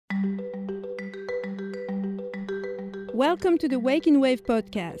Welcome to the Wake in Wave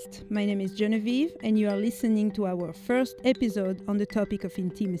podcast. My name is Genevieve, and you are listening to our first episode on the topic of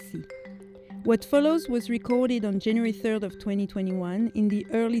intimacy. What follows was recorded on January 3rd of 2021 in the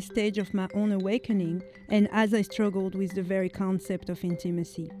early stage of my own awakening and as I struggled with the very concept of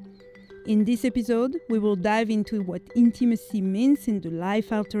intimacy. In this episode, we will dive into what intimacy means in the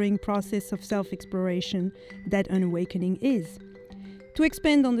life-altering process of self-exploration that an awakening is. To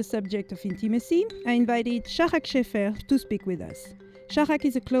expand on the subject of intimacy, I invited Shahak Shefer to speak with us. Shahak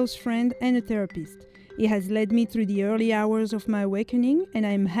is a close friend and a therapist. He has led me through the early hours of my awakening, and I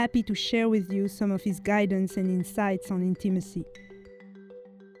am happy to share with you some of his guidance and insights on intimacy.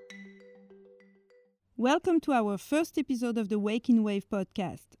 Welcome to our first episode of the Wake in Wave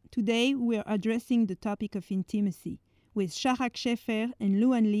podcast. Today, we are addressing the topic of intimacy, with Shahak Shefer and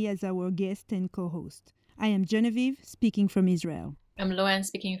Luan Lee as our guest and co-host. I am Genevieve, speaking from Israel. I'm Luan,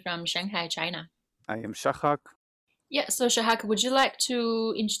 speaking from Shanghai, China. I am Shahak. Yeah, so Shahak, would you like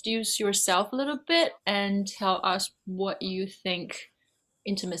to introduce yourself a little bit and tell us what you think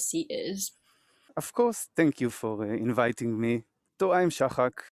intimacy is? Of course, thank you for inviting me. So I'm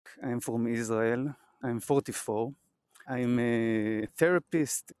Shahak. I'm from Israel. I'm 44. I'm a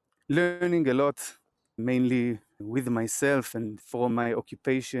therapist, learning a lot, mainly with myself and from my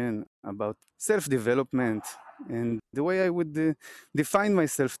occupation about self-development. And the way I would define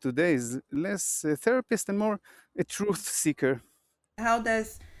myself today is less a therapist and more a truth seeker. How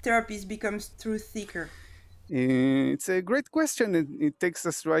does therapist become truth seeker? It's a great question. It takes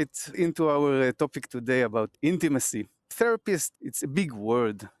us right into our topic today about intimacy. Therapist, it's a big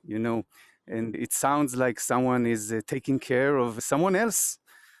word, and it sounds like someone is taking care of someone else.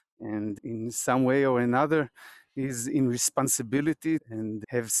 And in some way or another is in responsibility and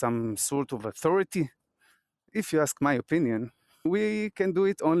have some sort of authority. If you ask my opinion, we can do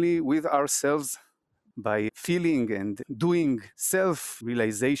it only with ourselves by feeling and doing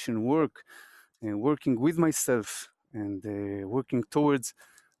self-realization work and working with myself and working towards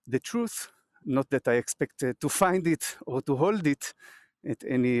the truth. Not that I expect to find it or to hold it at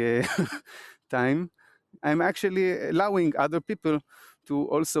any time. I'm actually allowing other people to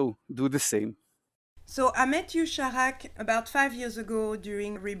also do the same. So I met you, Shahak, about 5 years ago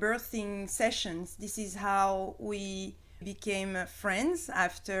during rebirthing sessions. This is how we became friends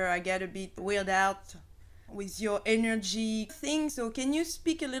after I got a bit weirded out with your energy thing. So can you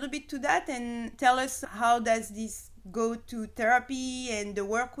speak a little bit to that and tell us how does this go to therapy and the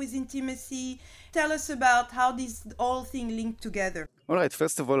work with intimacy? Tell us about how this all thing linked together. All right,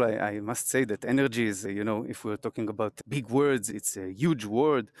 first of all, I must say that energy is, if we're talking about big words, it's a huge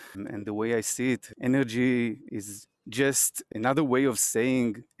word. And the way I see it, energy is just another way of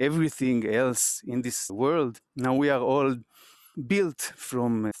saying everything else in this world. Now we are all built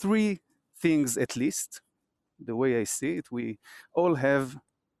from three things at least. The way I see it, we all have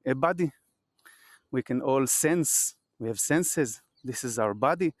a body. We can all sense, we have senses. This is our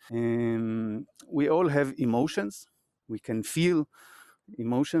body. And we all have emotions. We can feel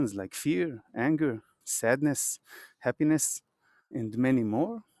emotions like fear, anger, sadness, happiness, and many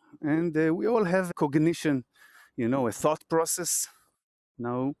more. And we all have cognition, a thought process.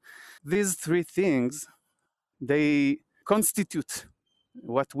 Now, these three things, they constitute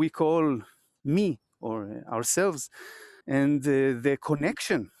what we call me or ourselves. And the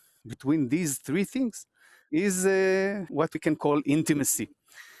connection between these three things is what we can call intimacy.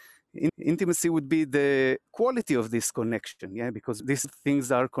 Intimacy would be the quality of this connection, because these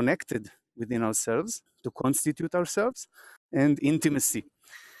things are connected within ourselves to constitute ourselves, and intimacy.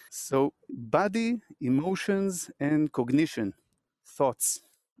 So body, emotions, and cognition, thoughts.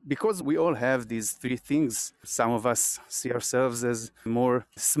 Because we all have these three things, some of us see ourselves as more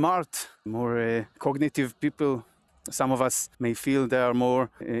smart, more cognitive people. Some of us may feel they are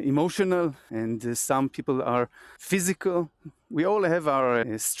more emotional, and some people are physical. We all have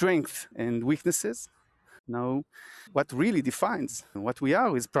our strengths and weaknesses. Now, what really defines what we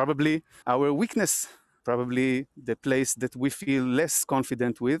are is probably our weakness, probably the place that we feel less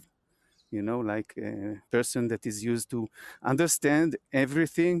confident with. Like a person that is used to understand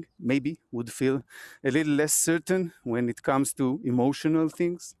everything, maybe would feel a little less certain when it comes to emotional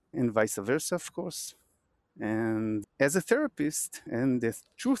things, and vice versa, of course. And as a therapist and a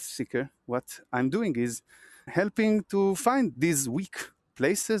truth seeker, what I'm doing is helping to find these weak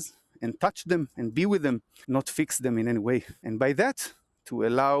places and touch them and be with them, not fix them in any way. And by that, to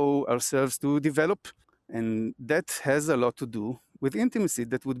allow ourselves to develop. And that has a lot to do with intimacy.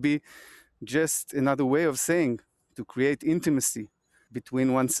 That would be just another way of saying to create intimacy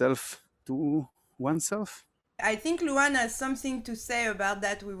between oneself to oneself. I think Luan has something to say about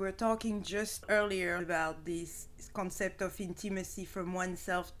that. We were talking just earlier about this concept of intimacy from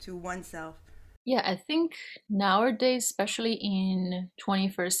oneself to oneself. Yeah, I think nowadays, especially in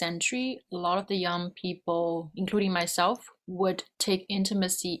 21st century, a lot of the young people, including myself, would take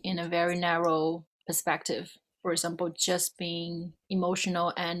intimacy in a very narrow perspective. For example, just being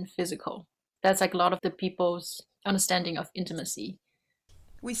emotional and physical. That's like a lot of the people's understanding of intimacy.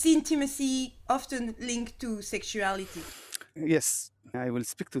 We see intimacy often linked to sexuality. Yes, I will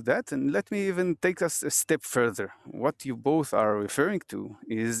speak to that. And let me even take us a step further. What you both are referring to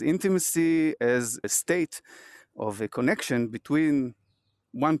is intimacy as a state of a connection between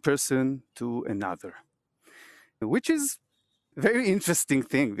one person to another, which is a very interesting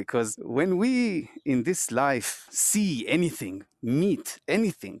thing because when we in this life see anything, meet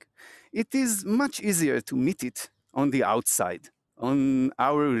anything, it is much easier to meet it on the outside, on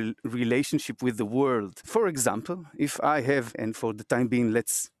our relationship with the world. For example, if I have, and for the time being,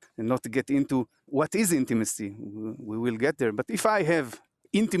 let's not get into what is intimacy, we will get there, but if I have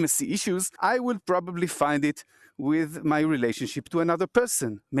intimacy issues, I will probably find it with my relationship to another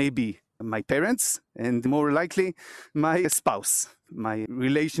person, maybe my parents, and more likely my spouse, my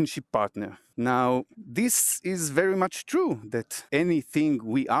relationship partner. Now, this is very much true that anything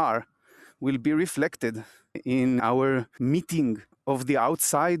we are will be reflected in our meeting of the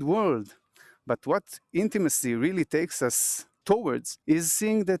outside world. But what intimacy really takes us towards is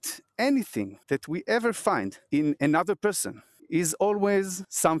seeing that anything that we ever find in another person is always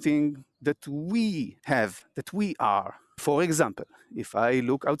something that we have, that we are. For example, if I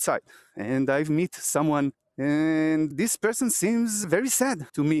look outside and I meet someone and this person seems very sad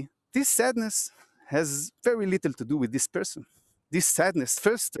to me, this sadness has very little to do with this person. This sadness,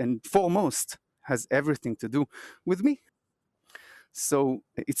 first and foremost, has everything to do with me. So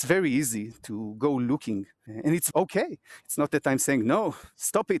it's very easy to go looking, and it's okay. It's not that I'm saying, no,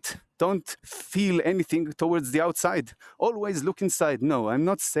 stop it. Don't feel anything towards the outside. Always look inside. No, I'm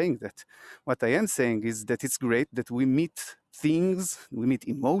not saying that. What I am saying is that it's great that we meet things, we meet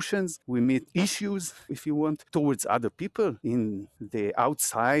emotions, we meet issues, if you want, towards other people in the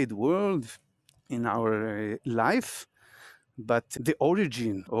outside world, in our life. But the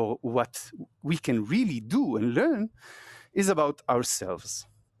origin, or what we can really do and learn, is about ourselves.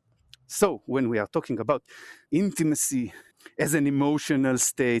 So when we are talking about intimacy as an emotional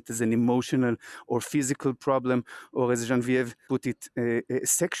state, as an emotional or physical problem, or as Genevieve put it, a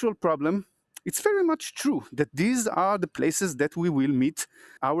sexual problem, it's very much true that these are the places that we will meet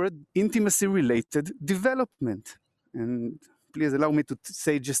our intimacy-related development. And please allow me to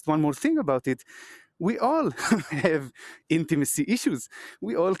say just one more thing about it. We all have intimacy issues.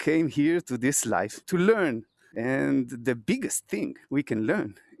 We all came here to this life to learn. And the biggest thing we can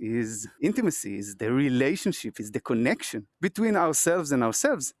learn is intimacy, is the relationship, is the connection between ourselves and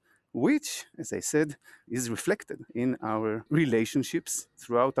ourselves, which, as I said, is reflected in our relationships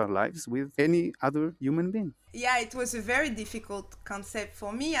throughout our lives with any other human being. Yeah, it was a very difficult concept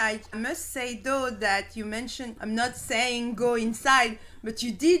for me. I must say, though, that you mentioned, I'm not saying go inside, but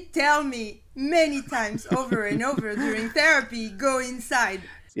you did tell me many times over and over during therapy, go inside.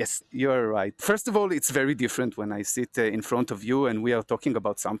 Yes, you're right. First of all, it's very different when I sit in front of you and we are talking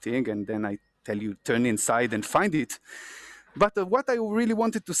about something and then I tell you, turn inside and find it. But what I really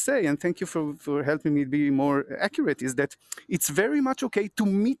wanted to say, and thank you for helping me be more accurate, is that it's very much okay to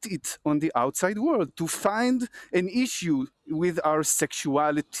meet it on the outside world, to find an issue with our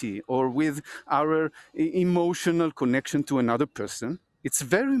sexuality or with our emotional connection to another person. It's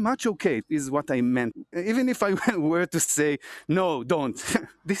very much okay, is what I meant. Even if I were to say, no, don't.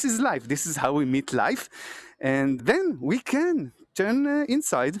 This is life. This is how we meet life. And then we can turn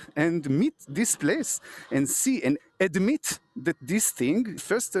inside and meet this place and see and admit that this thing,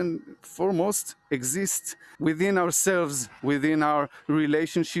 first and foremost, exists within ourselves, within our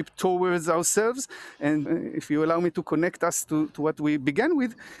relationship towards ourselves. And if you allow me to connect us to what we began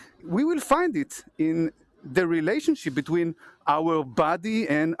with, we will find it in the relationship between our body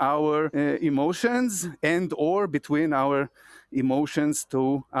and our emotions, and or between our emotions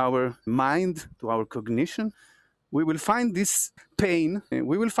to our mind, to our cognition. We will find this pain,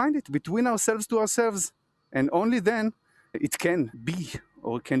 we will find it between ourselves to ourselves, and only then it can be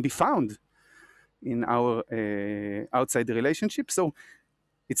or can be found in our outside relationship. So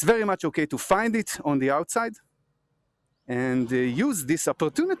it's very much okay to find it on the outside and use this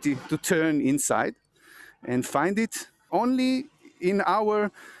opportunity to turn inside and find it only in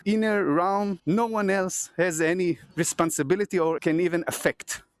our inner realm. No one else has any responsibility or can even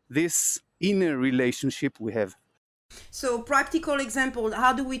affect this inner relationship we have. So, practical example,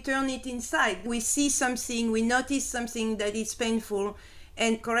 how do we turn it inside? We see something, we notice something that is painful,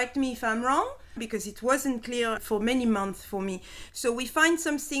 and correct me if I'm wrong, because it wasn't clear for many months for me. So, we find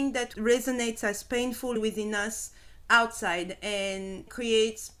something that resonates as painful within us outside and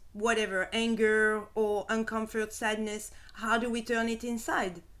creates whatever, anger or uncomfort, sadness. How do we turn it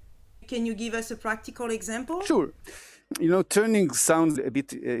inside? Can you give us a practical example? Sure. Turning sounds a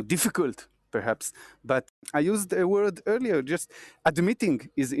bit difficult, perhaps, but I used a word earlier, just admitting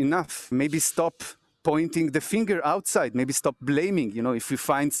is enough. Maybe stop pointing the finger outside, maybe stop blaming, if we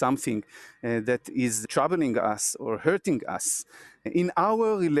find something that is troubling us or hurting us. In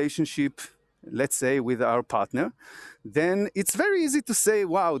our relationship, let's say with our partner, then it's very easy to say,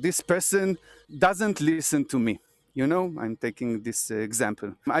 wow, this person doesn't listen to me. I'm taking this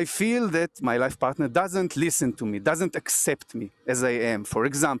example. I feel that my life partner doesn't listen to me, doesn't accept me as I am, for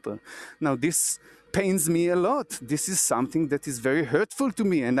example. Now, this pains me a lot. This is something that is very hurtful to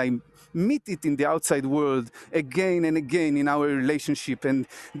me, and I meet it in the outside world again and again in our relationship. And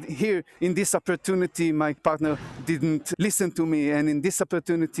here, in this opportunity, my partner didn't listen to me, and in this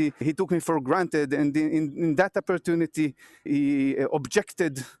opportunity, he took me for granted, and in that opportunity, he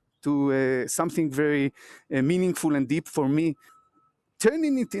objected to something very meaningful and deep for me.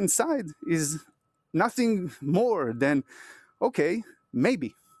 Turning it inside is nothing more than, okay,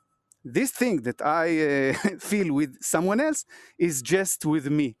 maybe this thing that I feel with someone else is just with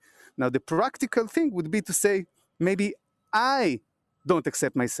me. Now, the practical thing would be to say, maybe I don't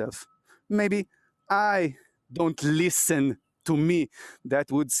accept myself. Maybe I don't listen to me.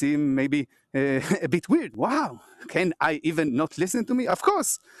 That would seem maybe a bit weird. Wow, can I even not listen to me? Of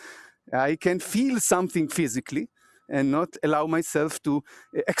course, I can feel something physically and not allow myself to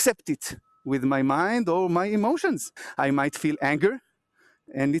accept it with my mind or my emotions. I might feel anger,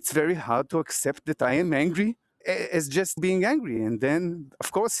 and it's very hard to accept that I am angry as just being angry. And then,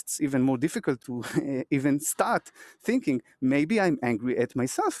 of course, it's even more difficult to even start thinking, maybe I'm angry at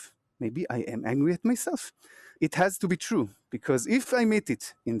myself. Maybe I am angry at myself. It has to be true, because if I meet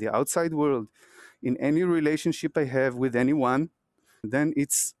it in the outside world, in any relationship I have with anyone, then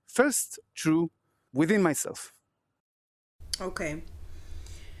it's first true within myself. Okay.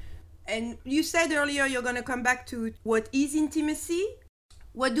 And you said earlier you're going to come back to what is intimacy.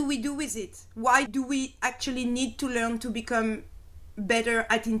 What do we do with it? Why do we actually need to learn to become better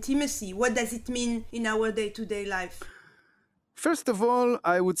at intimacy? What does it mean in our day-to-day life? First of all,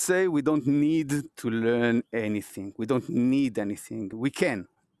 I would say we don't need to learn anything. We don't need anything. We can.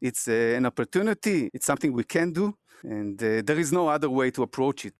 It's an opportunity. It's something we can do. And there is no other way to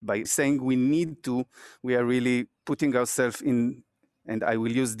approach it. By saying we need to, we are really putting ourselves in, and I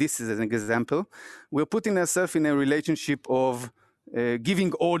will use this as an example, we're putting ourselves in a relationship of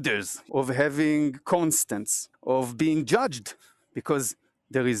giving orders, of having constants, of being judged, because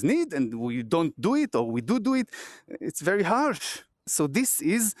there is need and we don't do it, or we do it. It's very harsh. So this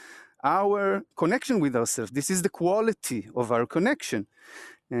is our connection with ourselves. This is the quality of our connection.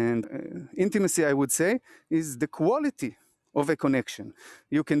 And intimacy, I would say, is the quality of a connection.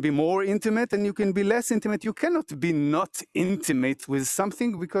 You can be more intimate and you can be less intimate. You cannot be not intimate with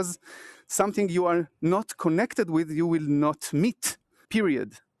something, because something you are not connected with, you will not meet,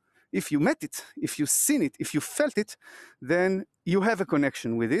 period. If you met it, if you've seen it, if you felt it, then you have a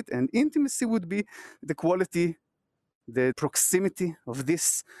connection with it. And intimacy would be the quality, the proximity of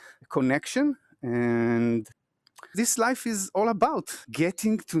this connection. And this life is all about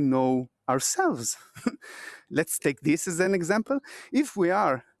getting to know ourselves. Let's take this as an example. If we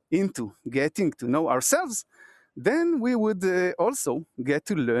are into getting to know ourselves, then we would also get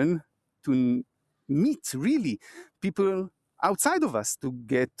to learn to meet really people outside of us, to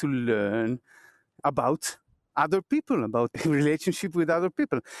get to learn about other people, about relationship with other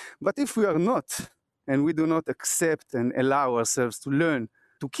people. But if we are not, and we do not accept and allow ourselves to learn,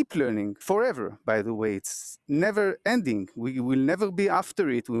 to keep learning forever, by the way, it's never ending. We will never be after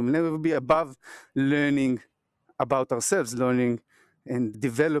it. We will never be above learning about ourselves, learning and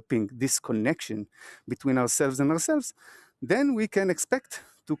developing this connection between ourselves and ourselves. Then we can expect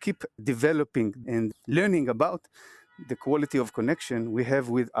to keep developing and learning about the quality of connection we have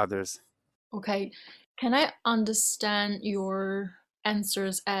with others. Okay, can I understand your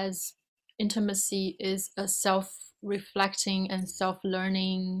answers as intimacy is a self-reflecting and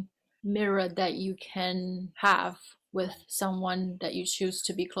self-learning mirror that you can have with someone that you choose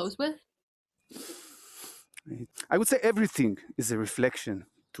to be close with? I would say everything is a reflection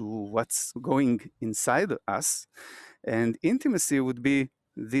to what's going inside us, and intimacy would be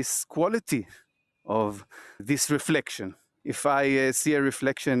this quality of this reflection. If I see a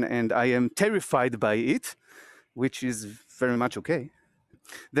reflection and I am terrified by it, which is very much okay,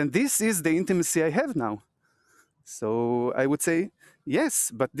 then this is the intimacy I have now. So I would say,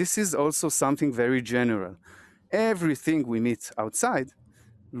 yes, but this is also something very general. Everything we meet outside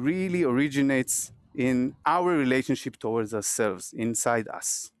really originates in our relationship towards ourselves, inside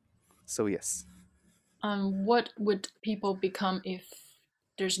us. So, yes. What would people become if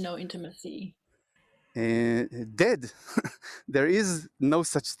there's no intimacy? Dead. There is no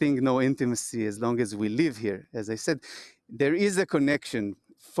such thing, no intimacy, as long as we live here. As I said, there is a connection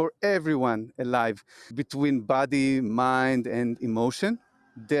for everyone alive between body, mind, and emotion.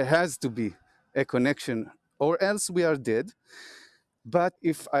 There has to be a connection, or else we are dead. But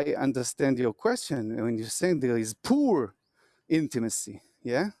if I understand your question, when you're saying there is poor intimacy,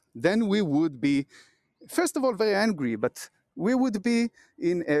 yeah, then we would be, first of all, very angry, but we would be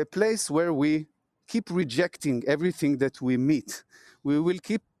in a place where we keep rejecting everything that we meet. We will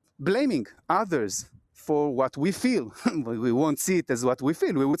keep blaming others for what we feel. We won't see it as what we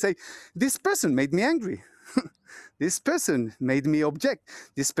feel. We would say, this person made me angry. This person made me object.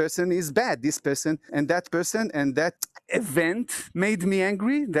 This person is bad. This person and that event made me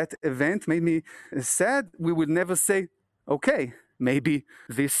angry. That event made me sad. We would never say, okay, maybe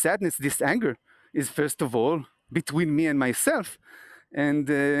this sadness, this anger is first of all between me and myself. And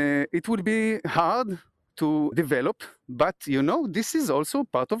it would be hard to develop, but this is also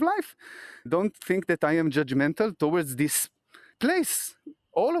part of life. Don't think that I am judgmental towards this place.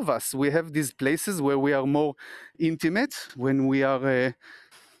 All of us, we have these places where we are more intimate, when we are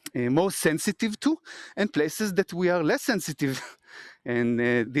more sensitive to, and places that we are less sensitive. And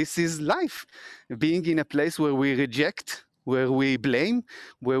this is life. Being in a place where we reject, where we blame,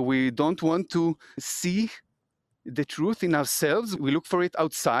 where we don't want to see the truth in ourselves, we look for it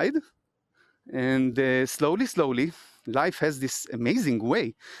outside. And slowly, life has this amazing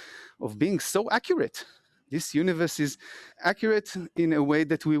way of being so accurate. This universe is accurate in a way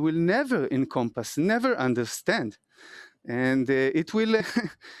that we will never encompass, never understand. And it will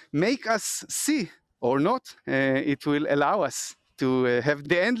make us see, or not. It will allow us to have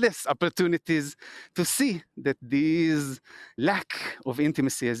the endless opportunities to see that this lack of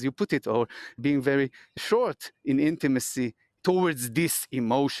intimacy, as you put it, or being very short in intimacy towards this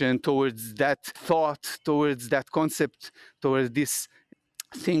emotion, towards that thought, towards that concept, towards this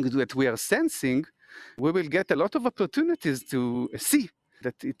thing that we are sensing, we will get a lot of opportunities to see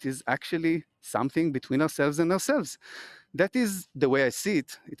that it is actually something between ourselves and ourselves. That is the way I see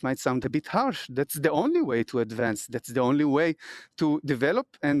it. It might sound a bit harsh. That's the only way to advance. That's the only way to develop.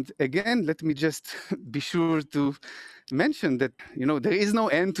 And again, let me just be sure to mention that, there is no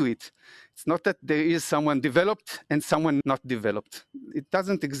end to it. It's not that there is someone developed and someone not developed. It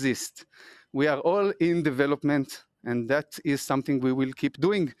doesn't exist. We are all in development, and that is something we will keep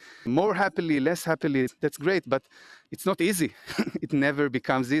doing. More happily, less happily, that's great, but it's not easy. It never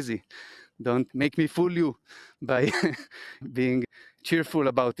becomes easy. Don't make me fool you by being cheerful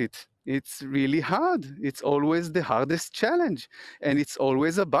about it. It's really hard. It's always the hardest challenge. And it's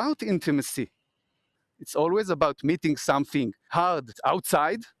always about intimacy. It's always about meeting something hard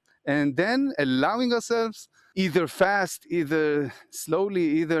outside and then allowing ourselves, either fast, either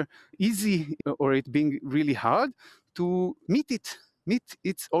slowly, either easy, or it being really hard, to meet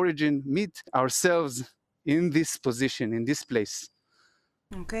its origin, meet ourselves in this position, in this place.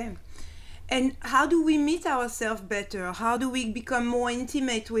 Okay. And how do we meet ourselves better? How do we become more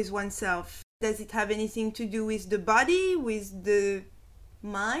intimate with oneself? Does it have anything to do with the body, with the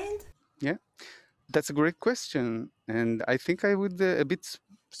mind? Yeah, that's a great question. And I think I would a bit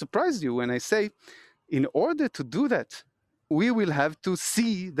surprise you when I say, in order to do that, we will have to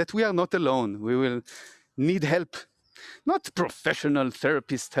see that we are not alone. We will need help, not professional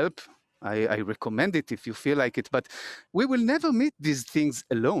therapist help. I recommend it if you feel like it, but we will never meet these things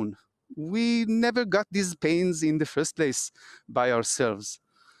alone. We never got these pains in the first place by ourselves.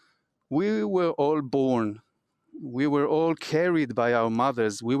 We were all born. We were all carried by our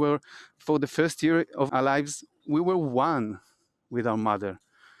mothers. We were, for the first year of our lives, we were one with our mother.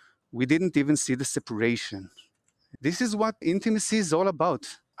 We didn't even see the separation. This is what intimacy is all about,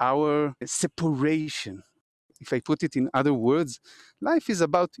 our separation. If I put it in other words, life is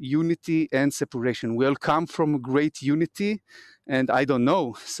about unity and separation. We all come from great unity, and I don't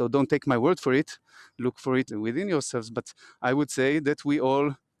know, so don't take my word for it. Look for it within yourselves. But I would say that we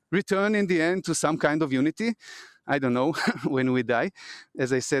all return in the end to some kind of unity. I don't know, when we die.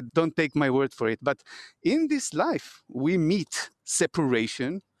 As I said, don't take my word for it. But in this life, we meet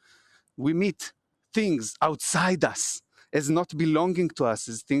separation. We meet things outside us. as not belonging to us,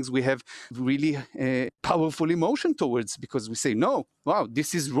 as things we have really powerful emotion towards, because we say, no, wow,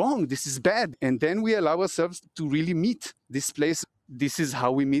 this is wrong, this is bad. And then we allow ourselves to really meet this place. This is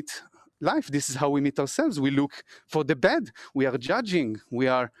how we meet life. This is how we meet ourselves. We look for the bad. We are judging. We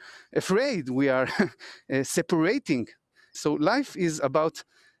are afraid. We are separating. So life is about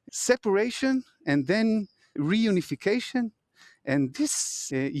separation and then reunification. And this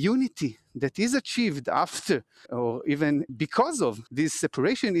unity that is achieved after or even because of this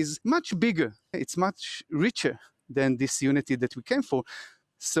separation is much bigger. It's much richer than this unity that we came for.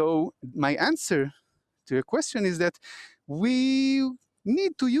 So my answer to your question is that we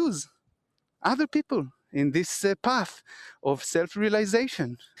need to use other people in this path of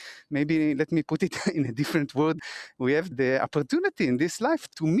self-realization. Maybe let me put it in a different word. We have the opportunity in this life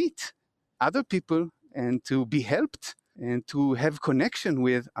to meet other people and to be helped and to have connection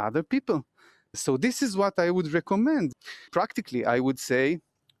with other people. So this is what I would recommend. Practically, I would say,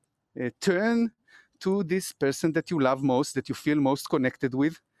 turn to this person that you love most, that you feel most connected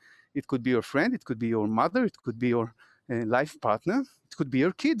with. It could be your friend, it could be your mother, it could be your life partner, it could be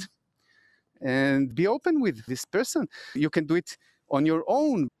your kid. And be open with this person. You can do it on your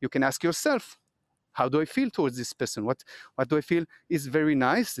own. You can ask yourself, how do I feel towards this person? What do I feel is very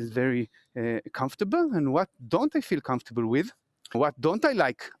nice, is very comfortable? And what don't I feel comfortable with? What don't I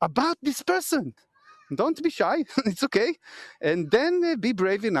like about this person? Don't be shy, it's okay. And then be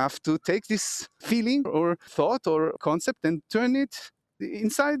brave enough to take this feeling or thought or concept and turn it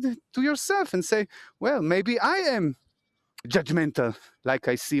inside to yourself and say, well, maybe I am judgmental, like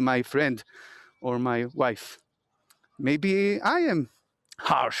I see my friend or my wife. Maybe I am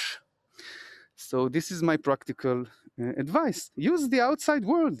harsh. So this is my practical advice. Use the outside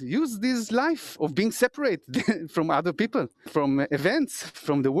world. Use this life of being separate from other people, from events,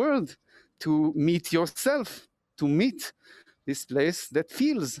 from the world, to meet yourself, to meet this place that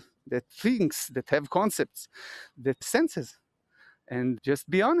feels, that thinks, that have concepts, that senses. And just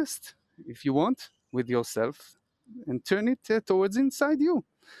be honest, if you want, with yourself, and turn it towards inside you.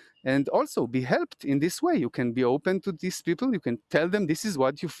 And also be helped in this way. You can be open to these people. You can tell them this is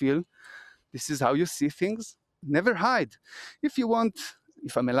what you feel. This is how you see things. Never hide. If you want,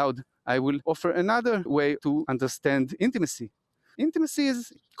 if I'm allowed, I will offer another way to understand intimacy. Intimacy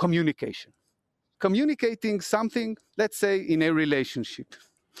is communication. Communicating something, let's say in a relationship.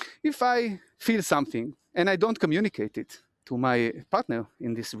 If I feel something and I don't communicate it to my partner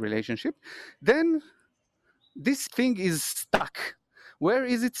in this relationship, then this thing is stuck. Where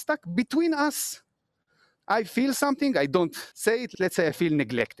is it stuck? Between us. I feel something, I don't say it. Let's say I feel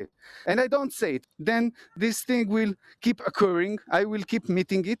neglected and I don't say it. Then this thing will keep occurring. I will keep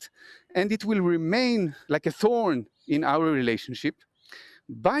meeting it and it will remain like a thorn in our relationship.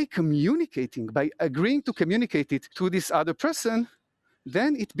 By communicating, by agreeing to communicate it to this other person,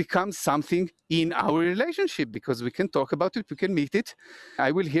 then it becomes something in our relationship because we can talk about it, we can meet it.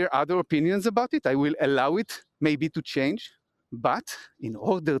 I will hear other opinions about it. I will allow it maybe to change. But in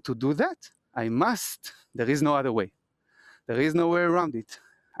order to do that, I must, there is no other way. There is no way around it.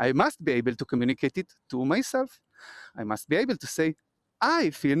 I must be able to communicate it to myself. I must be able to say,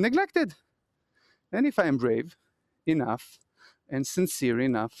 I feel neglected. And if I am brave enough and sincere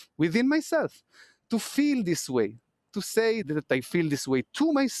enough within myself to feel this way, to say that I feel this way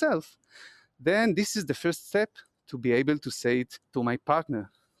to myself, then this is the first step to be able to say it to my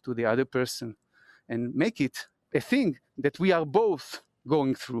partner, to the other person, and make it a thing that we are both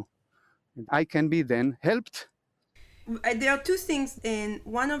going through. And I can be then helped. There are two things, and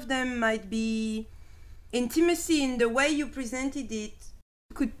one of them might be intimacy in the way you presented it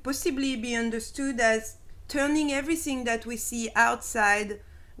could possibly be understood as turning everything that we see outside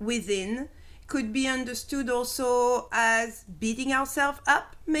within. Could be understood also as beating ourselves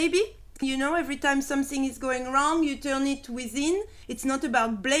up, maybe. You know, every time something is going wrong, you turn it within. It's not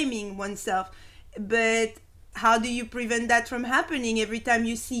about blaming oneself, but how do you prevent that from happening? Every time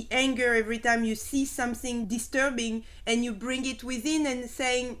you see anger, every time you see something disturbing and you bring it within and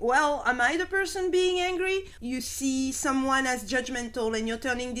saying, well, am I the person being angry? You see someone as judgmental and you're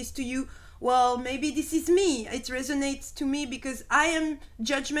turning this to you, well, maybe this is me. It resonates to me because I am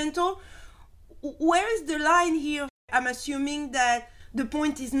judgmental. Where is the line here? I'm assuming that the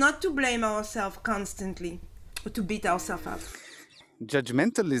point is not to blame ourselves constantly or to beat ourselves up.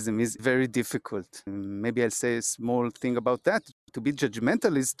 Judgmentalism is very difficult. Maybe I'll say a small thing about that. To be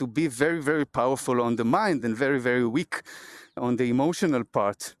judgmental is to be very, very powerful on the mind and very, very weak on the emotional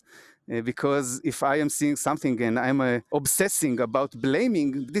part. Because if I am seeing something and I'm obsessing about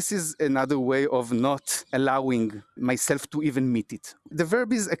blaming, this is another way of not allowing myself to even meet it. The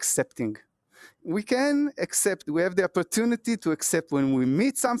verb is accepting. We can accept, we have the opportunity to accept when we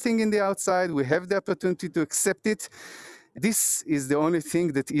meet something in the outside, we have the opportunity to accept it. This is the only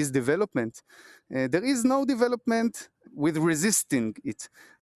thing that is development. There is no development with resisting it.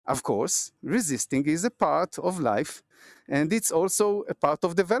 Of course, resisting is a part of life, and it's also a part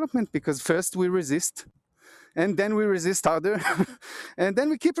of development, because first we resist, and then we resist harder, and then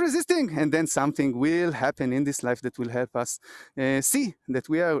we keep resisting, and then something will happen in this life that will help us see that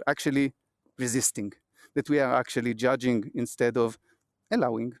we are actually resisting, that we are actually judging instead of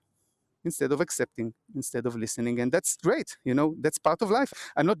allowing, instead of accepting, instead of listening. And that's great. That's part of life.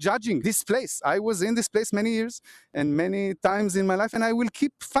 I'm not judging this place. I was in this place many years and many times in my life, and I will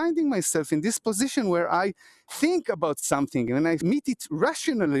keep finding myself in this position where I think about something and I meet it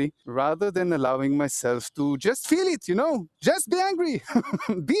rationally rather than allowing myself to just feel it, just be angry.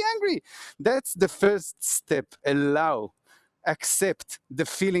 Be angry. That's the first step. Allow, accept the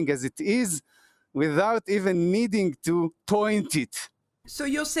feeling as it is without even needing to point it. So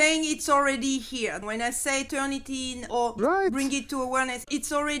you're saying it's already here. When I say turn it in or bring it to awareness,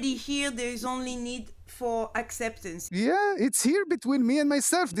 it's already here. There is only need for acceptance. Yeah, it's here between me and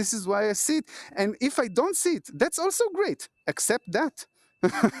myself. This is why I see it. And if I don't see it, that's also great. Accept that.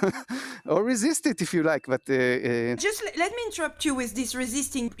 Or resist it if you like. But just let me interrupt you with this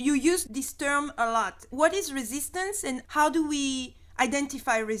resisting. You use this term a lot. What is resistance, and how do we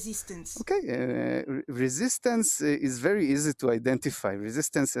identify resistance? Okay, resistance is very easy to identify.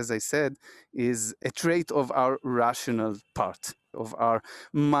 Resistance, as I said, is a trait of our rational part, of our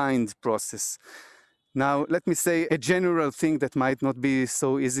mind process. Now, let me say a general thing that might not be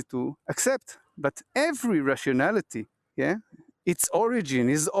so easy to accept, but every rationality, its origin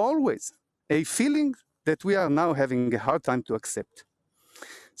is always a feeling that we are now having a hard time to accept.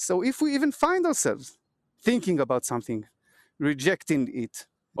 So if we even find ourselves thinking about something, rejecting it,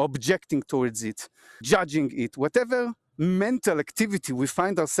 objecting towards it, judging it, whatever mental activity we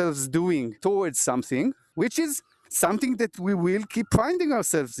find ourselves doing towards something, which is something that we will keep finding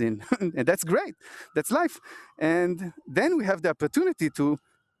ourselves in. And that's great. That's life. And then we have the opportunity to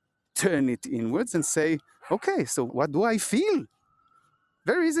turn it inwards and say, okay, so what do I feel?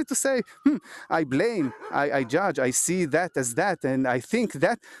 Very easy to say, I blame, I judge, I see that as that, and I think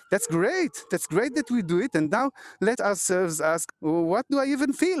that. That's great. That's great that we do it. And now let ourselves ask, what do I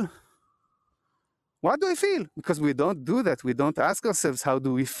even feel? What do I feel? Because we don't do that. We don't ask ourselves, how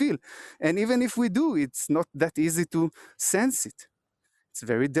do we feel? And even if we do, it's not that easy to sense it. It's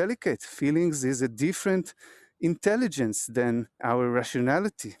very delicate. Feelings is a different intelligence than our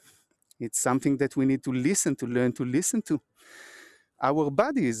rationality. It's something that we need to listen to, learn to listen to. Our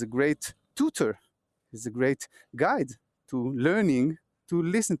body is a great tutor, is a great guide to learning to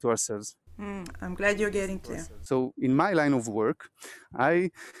listen to ourselves. I'm glad you're getting there. So in my line of work, I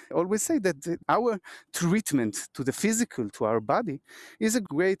always say that our treatment to the physical, to our body, is a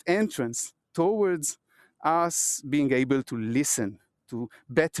great entrance towards us being able to listen, to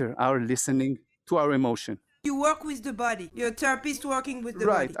better our listening to our emotion. You work with the body. You're a therapist working with the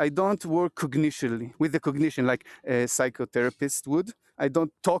body. Right. I don't work cognitionally, with the cognition like a psychotherapist would. I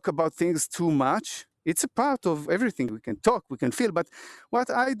don't talk about things too much. It's a part of everything. We can talk, we can feel, but what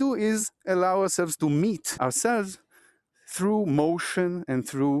I do is allow ourselves to meet ourselves through motion and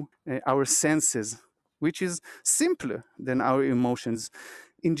through our senses, which is simpler than our emotions.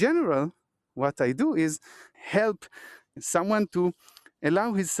 In general, what I do is help someone to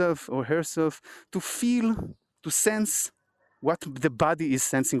allow himself or herself to feel, to sense what the body is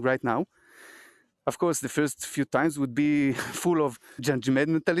sensing right now. Of course, the first few times would be full of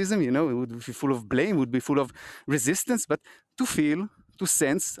judgmentalism, it would be full of blame, would be full of resistance, but to feel, to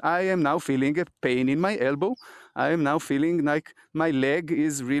sense, I am now feeling a pain in my elbow. I am now feeling like my leg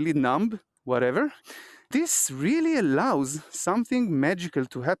is really numb, whatever. This really allows something magical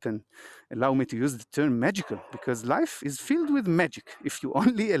to happen. Allow me to use the term magical, because life is filled with magic if you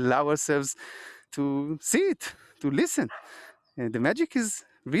only allow ourselves to see it, to listen. And the magic is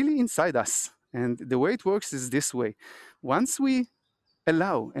really inside us. And the way it works is this way. Once we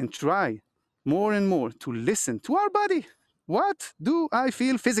allow and try more and more to listen to our body, what do I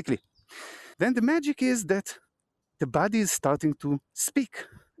feel physically? Then the magic is that the body is starting to speak,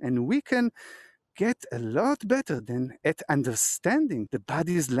 and we can get a lot better than at understanding the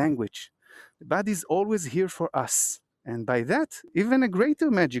body's language. The body is always here for us. And by that, even a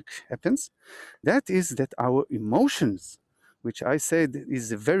greater magic happens. That is that our emotions, which I said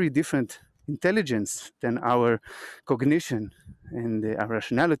is a very different intelligence than our cognition and our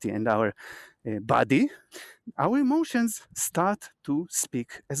rationality and our body, our emotions start to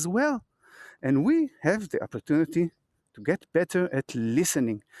speak as well. And we have the opportunity to get better at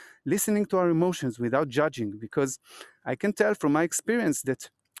listening listening to our emotions without judging, because I can tell from my experience that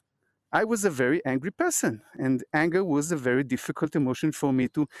I was a very angry person, and anger was a very difficult emotion for me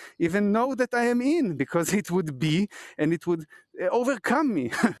to even know that I am in, because it would be and it would overcome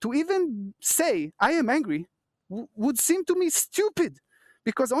me. To even say I am angry would seem to me stupid,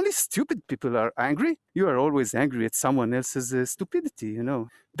 because only stupid people are angry. You are always angry at someone else's stupidity, you know.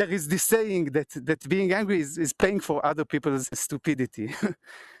 There is this saying that being angry is paying for other people's stupidity.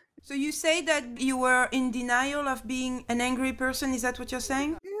 So you say that you were in denial of being an angry person. Is that what you're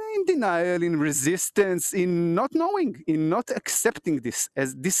saying? In denial, in resistance, in not knowing, in not accepting this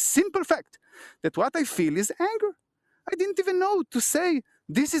as this simple fact that what I feel is anger. I didn't even know to say,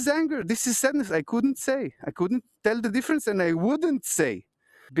 this is anger, this is sadness. I couldn't say. I couldn't tell the difference, and I wouldn't say.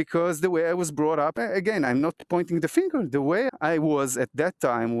 Because the way I was brought up, again, I'm not pointing the finger. The way I was at that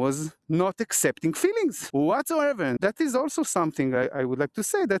time was not accepting feelings whatsoever. And that is also something I would like to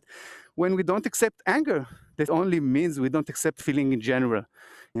say, that when we don't accept anger, that only means we don't accept feeling in general.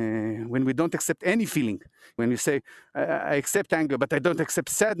 When we don't accept any feeling, when we say, I accept anger, but I don't accept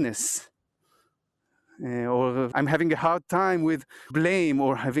sadness, or I'm having a hard time with blame,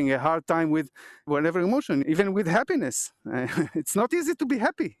 or having a hard time with whatever emotion, even with happiness. It's not easy to be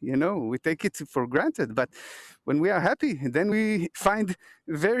happy, you know, we take it for granted. But when we are happy, then we find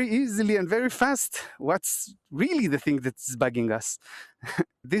very easily and very fast what's really the thing that's bugging us.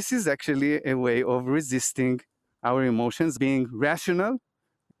 This is actually a way of resisting our emotions, being rational.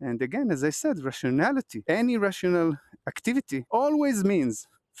 And again, as I said, rationality, any rational activity always means,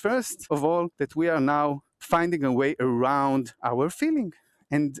 first of all, that we are now finding a way around our feeling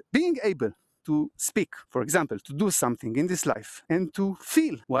and being able to speak, for example, to do something in this life and to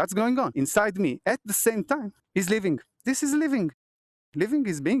feel what's going on inside me at the same time is living. This is living. Living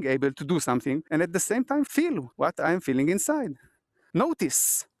is being able to do something and at the same time feel what I'm feeling inside.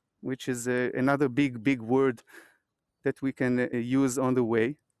 Notice, which is another big word that we can use on the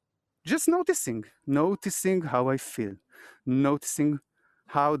way. Just noticing how I feel, noticing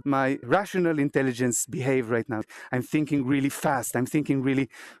how my rational intelligence behave right now. I'm thinking really fast. I'm thinking really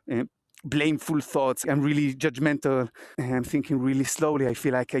blameful thoughts. I'm really judgmental. I'm thinking really slowly. I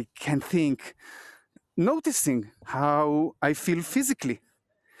feel like I can't think. Noticing how I feel physically.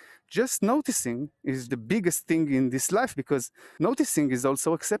 Just noticing is the biggest thing in this life, because noticing is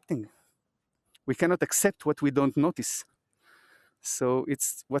also accepting. We cannot accept what we don't notice. So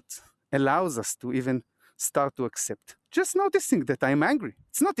it's what allows us to even start to accept. Just noticing that I'm angry.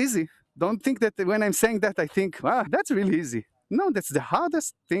 It's not easy. Don't think that when I'm saying that, I think, that's really easy. No, that's the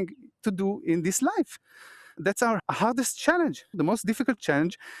hardest thing to do in this life. That's our hardest challenge, the most difficult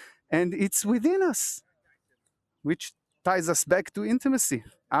challenge, and it's within us, which ties us back to intimacy.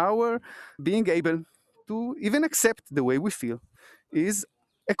 Our being able to even accept the way we feel is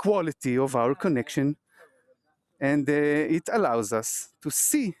a quality of our connection, and it allows us to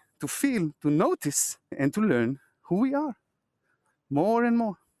see, to feel, to notice, and to learn who we are more and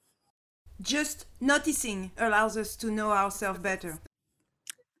more. Just noticing allows us to know ourselves better.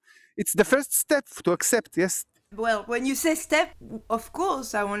 It's the first step to accept, yes. Well, when you say step, of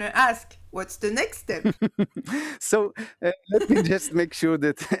course, I want to ask, what's the next step? So let me just make sure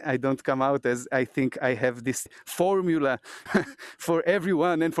that I don't come out as I think I have this formula for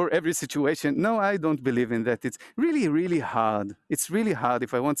everyone and for every situation. No, I don't believe in that. It's really hard. It's really hard.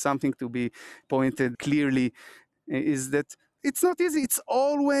 If I want something to be pointed clearly, is that it's not easy. It's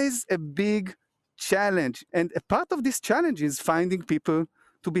always a big challenge. And a part of this challenge is finding people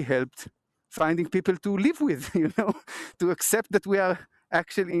to be helped, finding people to live with, to accept that we are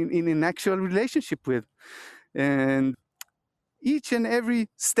actually in an actual relationship with. And each and every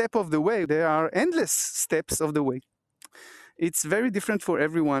step of the way, there are endless steps of the way. It's very different for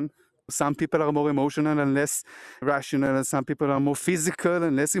everyone. Some people are more emotional and less rational, and some people are more physical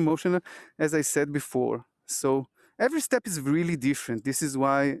and less emotional, as I said before. So every step is really different. This is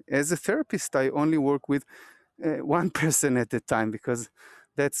why, as a therapist, I only work with one person at a time, because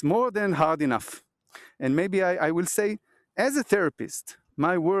that's more than hard enough. And maybe I will say, as a therapist,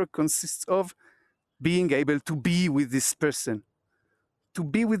 my work consists of being able to be with this person. To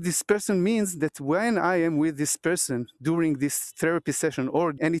be with this person means that when I am with this person during this therapy session,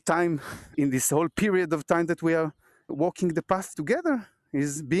 or any time in this whole period of time that we are walking the path together,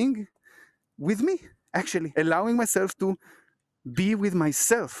 is being with me, actually allowing myself to be with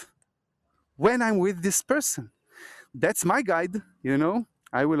myself when I'm with this person. That's my guide,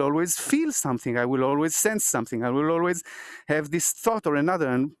 I will always feel something. I will always sense something. I will always have this thought or another.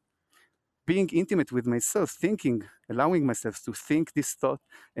 And being intimate with myself, thinking, allowing myself to think this thought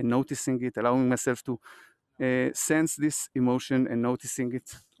and noticing it, allowing myself to sense this emotion and noticing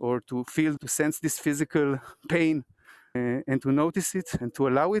it, or to sense this physical pain and to notice it and to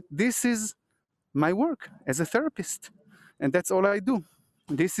allow it. This is my work as a therapist. And that's all I do.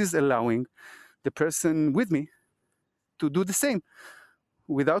 This is allowing the person with me to do the same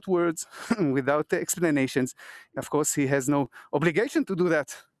without words, without explanations. Of course, he has no obligation to do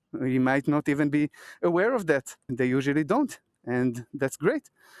that. He might not even be aware of that. They usually don't. And that's great.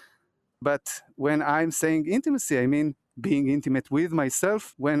 But when I'm saying intimacy, I mean being intimate with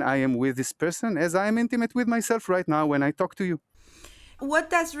myself when I am with this person, as I am intimate with myself right now when I talk to you.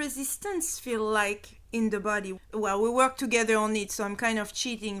 What does resistance feel like in the body? Well, we work together on it, so I'm kind of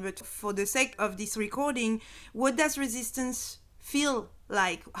cheating, but for the sake of this recording, what does resistance feel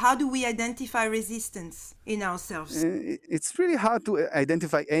like? How do we identify resistance in ourselves? It's really hard to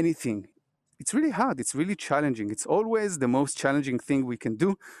identify anything. It's really hard. It's really challenging. It's always the most challenging thing we can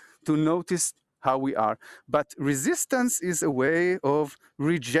do, to notice how we are. But resistance is a way of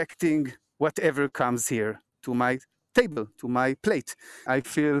rejecting whatever comes here to my table, to my plate. I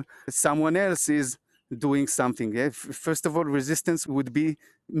feel someone else is doing something. First of all, resistance would be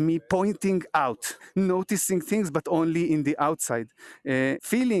me pointing out, noticing things, but only in the outside,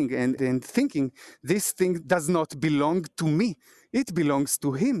 feeling and thinking this thing does not belong to me. It belongs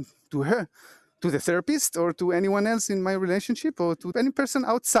to him, to her, to the therapist, or to anyone else in my relationship, or to any person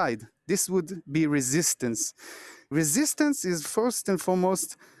outside. This would be resistance. Resistance is first and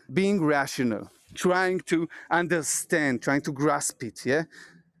foremost being rational, trying to understand, trying to grasp it,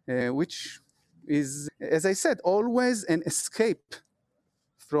 which is, as I said, always an escape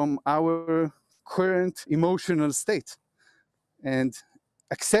from our current emotional state. And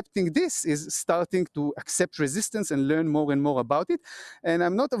accepting this is starting to accept resistance and learn more and more about it. And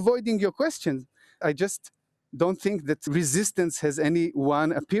I'm not avoiding your question. I just don't think that resistance has any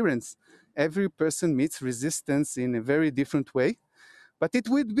one appearance. Every person meets resistance in a very different way, but it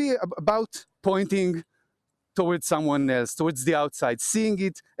would be about pointing towards someone else, towards the outside, seeing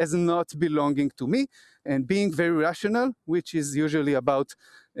it as not belonging to me, and being very rational, which is usually about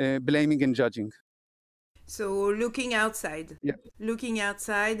blaming and judging. So looking outside. Yeah. Looking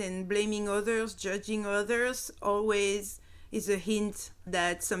outside and blaming others, judging others, always is a hint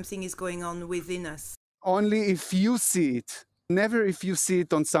that something is going on within us. Only if you see it, never if you see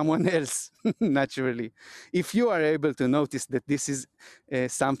it on someone else, naturally. If you are able to notice that this is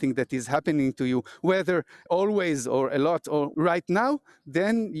something that is happening to you, whether always or a lot or right now,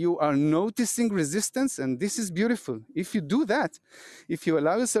 then you are noticing resistance, and this is beautiful. If you do that, if you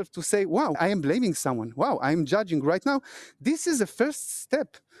allow yourself to say, wow, I am blaming someone, wow, I am judging right now, this is the first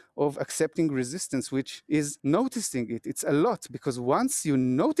step of accepting resistance, which is noticing it. It's a lot, because once you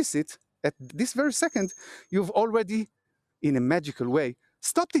notice it, at this very second, you've already, in a magical way,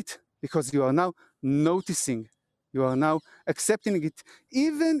 stopped it, because you are now noticing. You are now accepting it,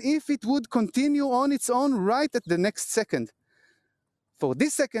 even if it would continue on its own right at the next second. For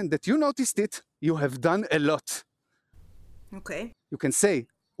this second that you noticed it, you have done a lot. Okay. You can say,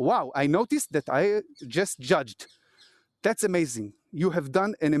 wow, I noticed that I just judged. That's amazing. You have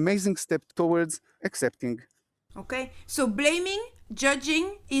done an amazing step towards accepting. Okay. So blaming,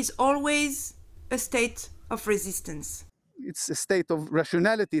 judging is always a state of resistance. It's a state of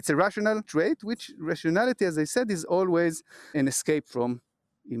rationality. It's a rational trait, which rationality, as I said, is always an escape from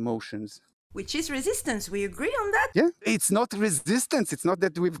emotions. Which is resistance. We agree on that? Yeah, it's not resistance. It's not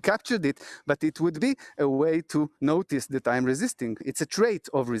that we've captured it, but it would be a way to notice that I'm resisting. It's a trait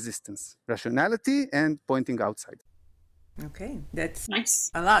of resistance, rationality and pointing outside. Okay, that's Nice.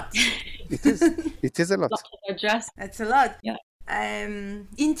 a lot. It is. It is a lot. Lot to digest. That's a lot. Yeah.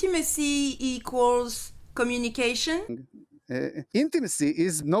 Intimacy equals communication. Intimacy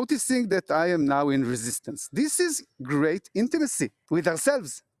is noticing that I am now in resistance. This is great intimacy with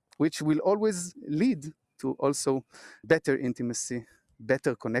ourselves, which will always lead to also better intimacy,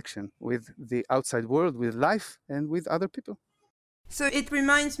 better connection with the outside world, with life, and with other people. So it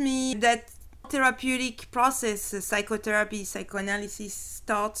reminds me that therapeutic process, psychotherapy, psychoanalysis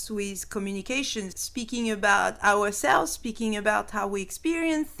starts with communication, speaking about ourselves, speaking about how we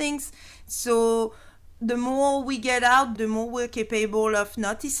experience things. So the more we get out, the more we're capable of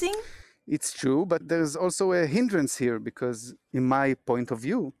noticing. It's true, but there's also a hindrance here, because in my point of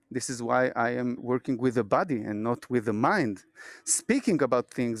view, this is why I am working with the body and not with the mind. Speaking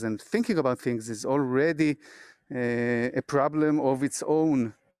about things and thinking about things is already a problem of its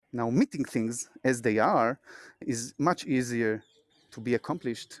own. Now, meeting things as they are is much easier to be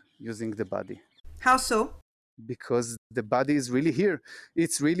accomplished using the body. How so? Because the body is really here.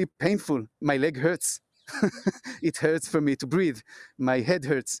 It's really painful. My leg hurts. It hurts for me to breathe. My head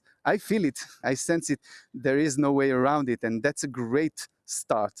hurts. I feel it, I sense it. There is no way around it. And that's a great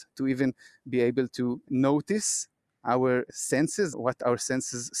start to even be able to notice our senses, what our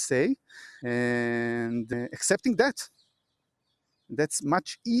senses say, and accepting that. That's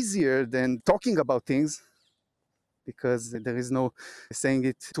much easier than talking about things because there is no saying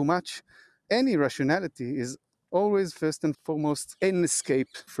it too much. Any rationality is always first and foremost an escape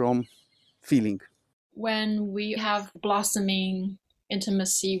from feeling. When we have blossoming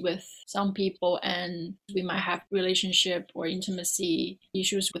intimacy with some people and we might have relationship or intimacy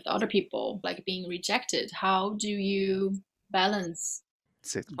issues with other people, like being rejected, how do you balance?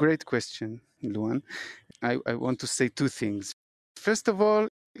 It's a great question, Luan. I want to say two things. First of all,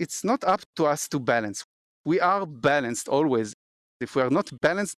 it's not up to us to balance. We are balanced always. If we are not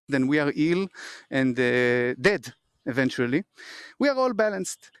balanced, then we are ill and dead eventually. We are all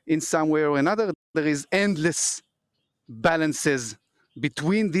balanced in some way or another. There is endless balances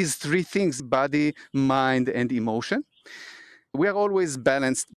between these three things: body, mind, and emotion. We are always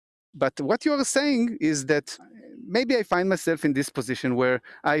balanced. But what you are saying is that maybe I find myself in this position where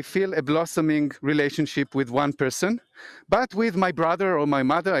I feel a blossoming relationship with one person, but with my brother or my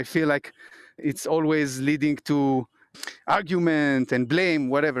mother, I feel like it's always leading to argument and blame,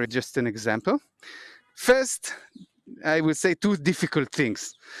 whatever, just an example. First, I would say two difficult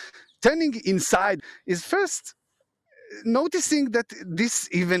things. Turning inside is first noticing that this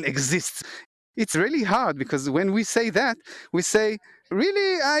even exists. It's really hard because when we say that, we say,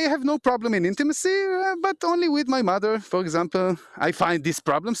 really, I have no problem in intimacy, but only with my mother, for example. I find this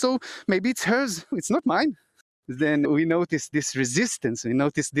problem, so maybe it's hers, it's not mine. Then we notice this resistance, we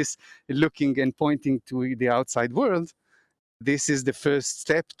notice this looking and pointing to the outside world. This is the first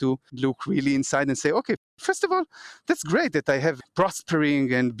step to look really inside and say, okay, first of all, that's great that I have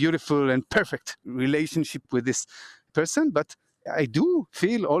prospering and beautiful and perfect relationship with this person, but I do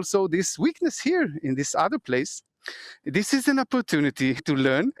feel also this weakness here in this other place. This is an opportunity to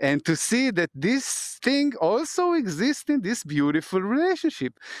learn and to see that this thing also exists in this beautiful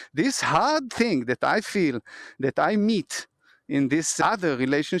relationship. This hard thing that I feel, that I meet in this other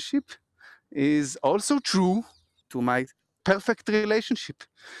relationship, is also true to my perfect relationship.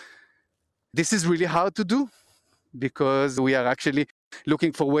 This is really hard to do because we are actually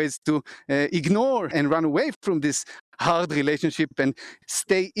looking for ways to ignore and run away from this hard relationship and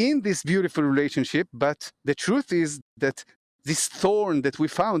stay in this beautiful relationship. But the truth is that this thorn that we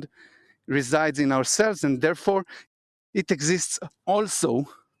found resides in ourselves, and therefore it exists also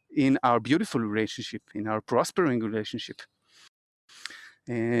in our beautiful relationship, in our prospering relationship.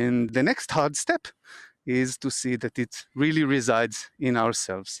 And the next hard step is to see that it really resides in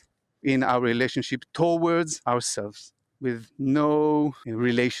ourselves, in our relationship towards ourselves, with no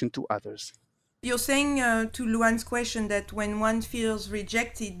relation to others. You're saying to Luan's question that when one feels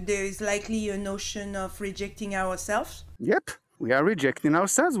rejected, there is likely a notion of rejecting ourselves? Yep, we are rejecting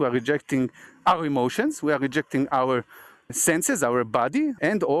ourselves, we are rejecting our emotions, we are rejecting our senses, our body,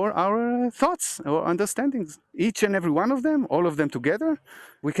 and or our thoughts or understandings. Each and every one of them, all of them together,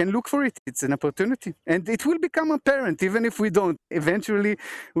 we can look for it. It's an opportunity. And it will become apparent, even if we don't. Eventually,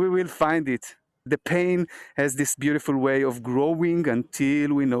 we will find it. The pain has this beautiful way of growing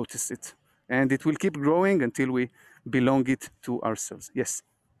until we notice it. And it will keep growing until we belong it to ourselves. Yes.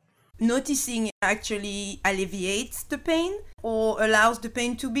 Noticing actually alleviates the pain or allows the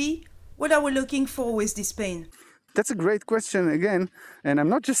pain to be? What are we looking for with this pain? That's a great question again. And I'm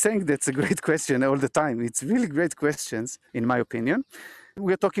not just saying that's a great question all the time. It's really great questions, in my opinion.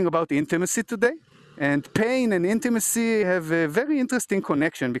 We're talking about intimacy today. And pain and intimacy have a very interesting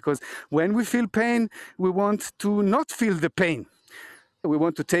connection because when we feel pain, we want to not feel the pain. We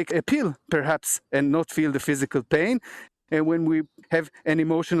want to take a pill, perhaps, and not feel the physical pain. And when we have an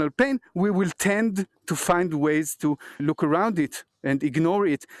emotional pain, we will tend to find ways to look around it and ignore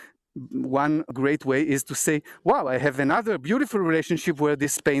it. One great way is to say, wow, I have another beautiful relationship where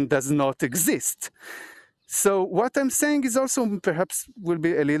this pain does not exist. So what I'm saying is also perhaps will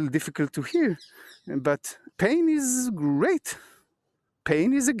be a little difficult to hear, but pain is great.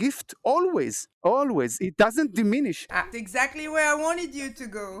 Pain is a gift, always, always. It doesn't diminish. That's exactly where I wanted you to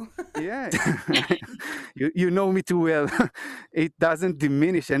go. Yeah, you know me too well. It doesn't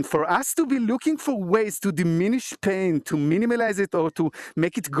diminish. And for us to be looking for ways to diminish pain, to minimize it or to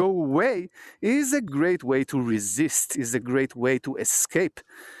make it go away is a great way to resist, is a great way to escape.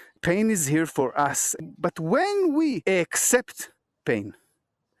 Pain is here for us. But when we accept pain,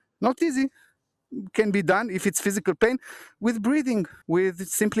 not easy, can be done if it's physical pain with breathing, with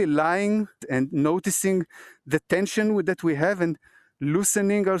simply lying and noticing the tension that we have and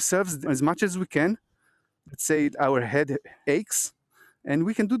loosening ourselves as much as we can. Let's say our head aches. And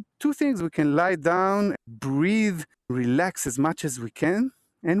we can do two things. We can lie down, breathe, relax as much as we can,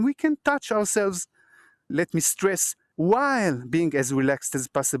 and we can touch ourselves, let me stress, while being as relaxed as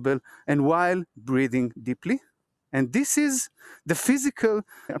possible and while breathing deeply. And this is the physical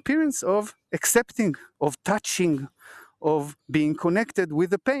appearance of accepting, of touching, of being connected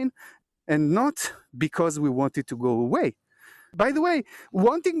with the pain, and not because we want it to go away. By the way,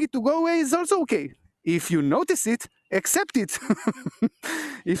 wanting it to go away is also okay. If you notice it, accept it.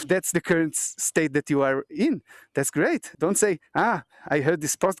 If that's the current state that you are in, that's great. Don't say, I heard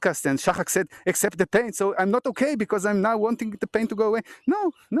this podcast and Shahak said, accept the pain, so I'm not okay because I'm now wanting the pain to go away.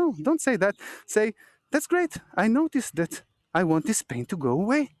 No, don't say that. Say, that's great. I noticed that I want this pain to go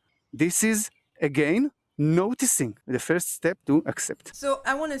away. This is, again, noticing, the first step to accept. So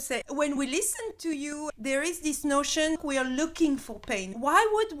I want to say, when we listen to you, there is this notion we are looking for pain. Why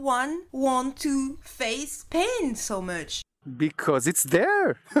would one want to face pain so much? Because it's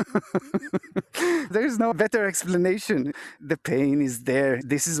there. There is no better explanation. The pain is there.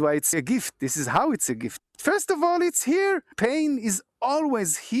 This is why it's a gift. This is how it's a gift. First of all, it's here. Pain is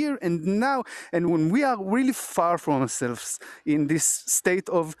always here and now. And when we are really far from ourselves in this state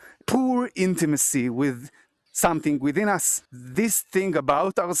of poor intimacy with something within us, this thing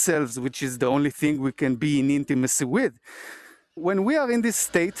about ourselves, which is the only thing we can be in intimacy with, when we are in this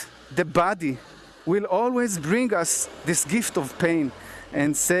state, the body will always bring us this gift of pain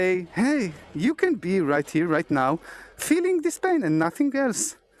and say, hey, you can be right here, right now, feeling this pain and nothing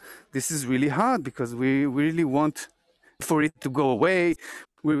else. This is really hard because we really want for it to go away.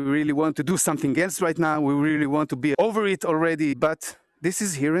 We really want to do something else right now. We really want to be over it already, but this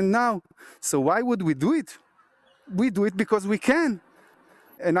is here and now. So why would we do it? We do it because we can.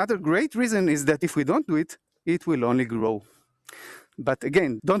 Another great reason is that if we don't do it, it will only grow. But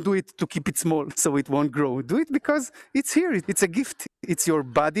again, don't do it to keep it small so it won't grow. Do it because it's here. It's a gift. It's your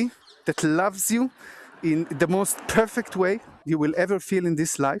body that loves you in the most perfect way you will ever feel in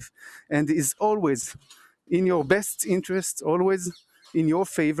this life, and is always in your best interest, always in your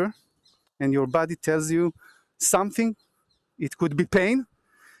favor. And your body tells you something. It could be pain.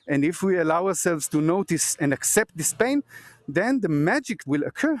 And if we allow ourselves to notice and accept this pain, then the magic will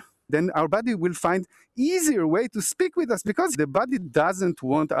occur. Then our body will find easier way to speak with us, because the body doesn't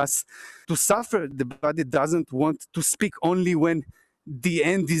want us to suffer. The body doesn't want to speak only when the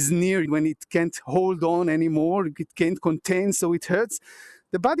end is near, when it can't hold on anymore, it can't contain, so it hurts.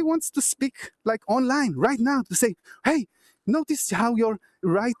 The body wants to speak like online right now, to say, hey, notice how your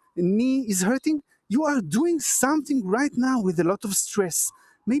right knee is hurting? You are doing something right now with a lot of stress.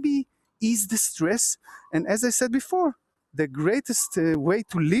 Maybe ease the stress. And as I said before, the greatest way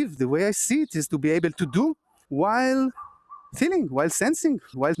to live, the way I see it, is to be able to do while feeling, while sensing,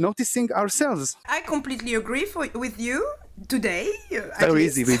 while noticing ourselves. I completely agree with you today. Very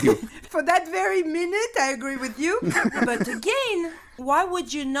easy with you. For that very minute, I agree with you. But again, why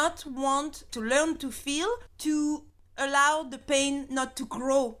would you not want to learn to feel, to allow the pain not to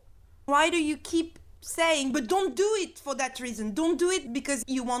grow? Why do you keep saying, but don't do it for that reason? Don't do it because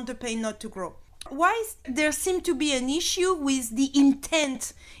you want the pain not to grow. Why there seems to be an issue with the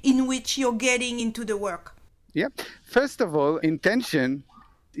intent in which you're getting into the work? Yeah. First of all, intention,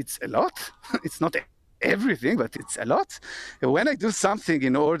 it's a lot. It's not everything, but it's a lot. When I do something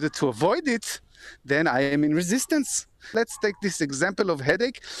in order to avoid it, then I am in resistance. Let's take this example of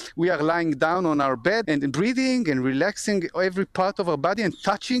headache. We are lying down on our bed and breathing and relaxing every part of our body and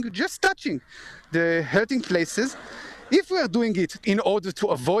just touching the hurting places. If we are doing it in order to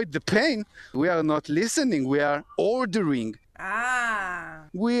avoid the pain, we are not listening, we are ordering.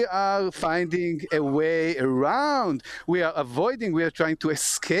 We are finding a way around. We are avoiding, we are trying to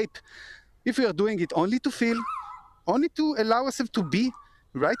escape. If we are doing it only to feel, only to allow ourselves to be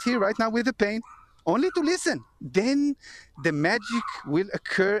right here, right now with the pain, only to listen, then the magic will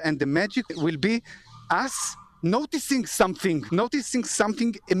occur, and the magic will be us noticing something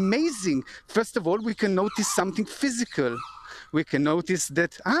amazing. First of all, we can notice something physical. We can notice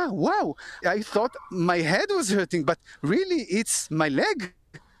that, wow, I thought my head was hurting, but really it's my leg.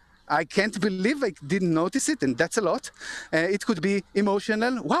 I can't believe I didn't notice it, and that's a lot. It could be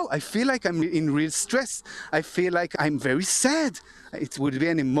emotional. Wow, I feel like I'm in real stress. I feel like I'm very sad. It would be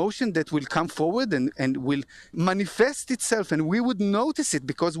an emotion that will come forward and will manifest itself, and we would notice it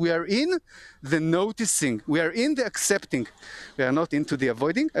because we are in the noticing. We are in the accepting. We are not into the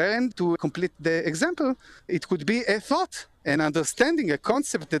avoiding. And to complete the example, it could be a thought, an understanding, a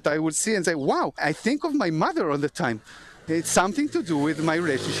concept that I would see and say, wow, I think of my mother all the time. It's something to do with my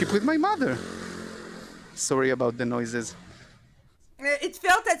relationship with my mother. Sorry about the noises. It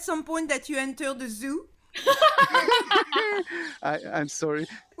felt at some point that you entered the zoo. I'm sorry.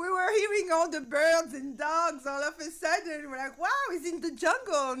 We were hearing all the birds and dogs all of a sudden. We're like, wow, he's in the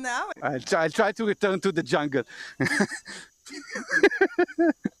jungle now. I'll try to return to the jungle.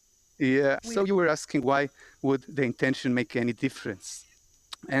 Yeah. So you were asking why would the intention make any difference?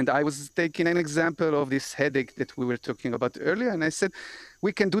 And I was taking an example of this headache that we were talking about earlier. And I said,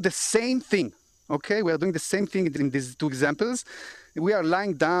 we can do the same thing. Okay, we are doing the same thing in these two examples. We are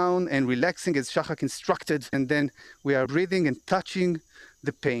lying down and relaxing as Shahak instructed, and then we are breathing and touching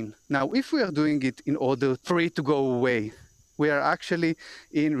the pain. Now, if we are doing it in order for it to go away, we are actually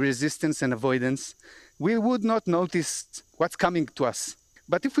in resistance and avoidance. We would not notice what's coming to us.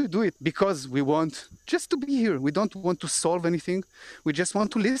 But if we do it because we want just to be here, we don't want to solve anything, we just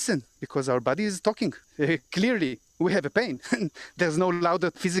want to listen because our body is talking. Clearly, we have a pain. There's no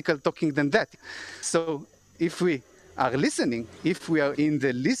louder physical talking than that. So if we are listening, if we are in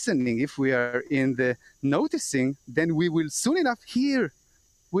the listening, if we are in the noticing, then we will soon enough hear.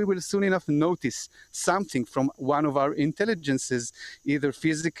 We will soon enough notice something from one of our intelligences. Either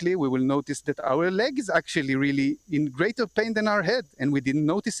physically, we will notice that our leg is actually really in greater pain than our head, and we didn't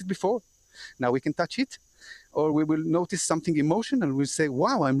notice it before. Now we can touch it. Or we will notice something emotional. We'll say,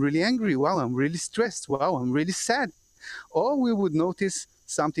 wow, I'm really angry. Wow, I'm really stressed. Wow, I'm really sad. Or we would notice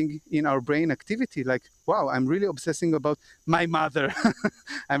something in our brain activity like, wow, I'm really obsessing about my mother.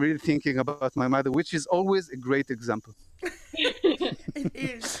 I'm really thinking about my mother, which is always a great example. It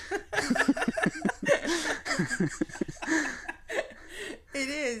is. It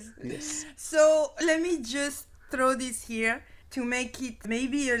is. Yes. So let me just throw this here to make it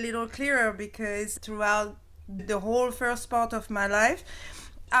maybe a little clearer, because throughout the whole first part of my life,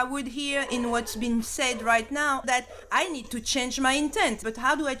 I would hear in what's been said right now that I need to change my intent. But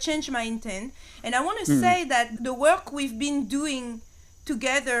how do I change my intent? And I want to say that the work we've been doing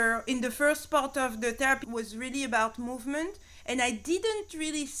together in the first part of the therapy was really about movement. And I didn't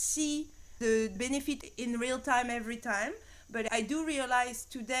really see the benefit in real time every time. But I do realize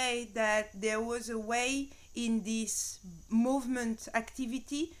today that there was a way in this movement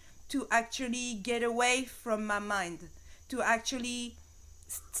activity to actually get away from my mind, to actually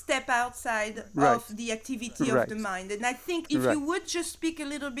step outside of the activity of the mind. And I think if you would just speak a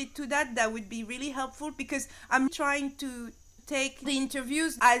little bit to that, that would be really helpful, because I'm trying to take the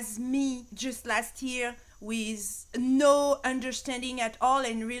interviews as me just last year with no understanding at all,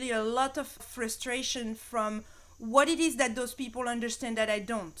 and really a lot of frustration from what it is that those people understand that I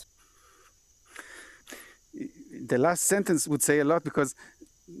don't. The last sentence would say a lot, because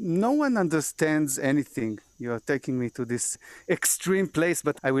no one understands anything. You are taking me to this extreme place,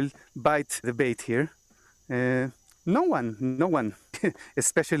 but I will bite the bait here. No one,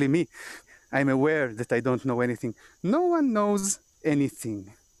 especially me. I'm aware that I don't know anything. No one knows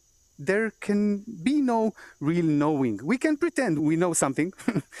anything. There can be no real knowing. We can pretend we know something,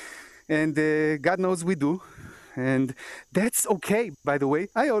 and God knows we do. And that's okay, by the way.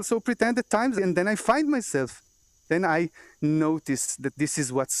 I also pretend at times, and then I find myself. Then I notice that this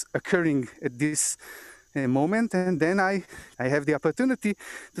is what's occurring at this moment, and then I have the opportunity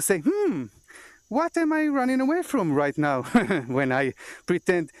to say, what am I running away from right now when I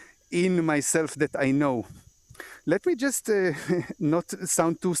pretend in myself that I know? Let me just not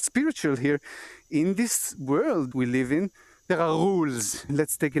sound too spiritual here. In this world we live in, there are rules.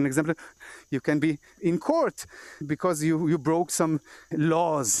 Let's take an example. You can be in court because you broke some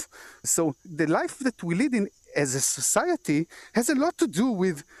laws. So the life that we lead in as a society has a lot to do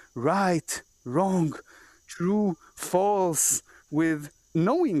with right, wrong, true, false, with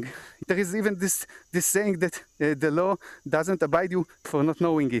knowing. There is even this saying that the law doesn't abide you for not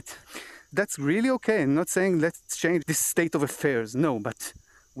knowing it. That's really okay. I'm not saying let's change this state of affairs. No, but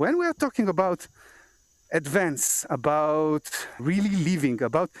when we are talking about advance, about really living,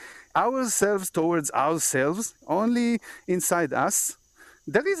 about ourselves towards ourselves, only inside us,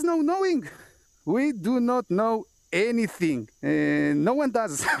 there is no knowing. We do not know anything. No one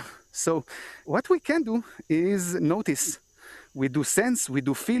does. So what we can do is notice. We do sense, we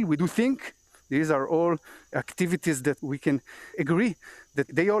do feel, we do think. These are all activities that we can agree that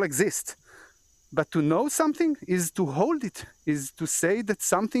they all exist. But to know something is to hold it, is to say that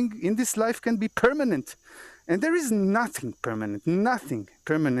something in this life can be permanent. And there is nothing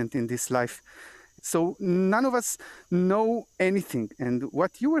permanent in this life. So none of us know anything. And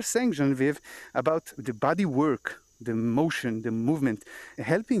what you were saying, Genevieve, about the body work, the motion, the movement,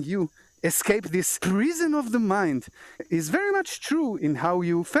 helping you escape this prison of the mind is very much true in how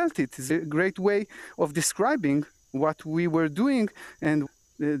you felt it. It's a great way of describing what we were doing and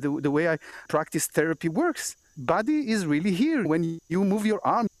the way I practice therapy works. body is really here. When you move your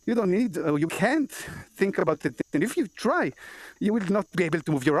arm, you don't need, you can't think about it. And if you try, you will not be able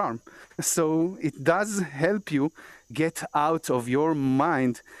to move your arm. So it does help you get out of your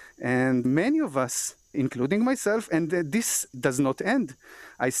mind. And many of us, including myself, and this does not end.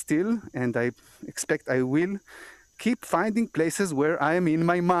 I still, and I expect I will, keep finding places where I am in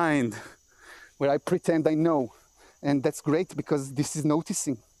my mind, where I pretend I know. And that's great because this is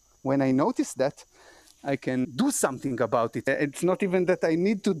noticing. When I notice that, I can do something about it. It's not even that I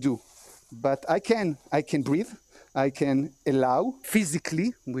need to do, but I can breathe. I can allow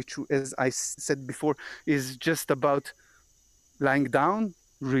physically, which, as I said before, is just about lying down,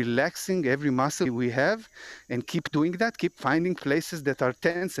 relaxing every muscle we have, and keep doing that, keep finding places that are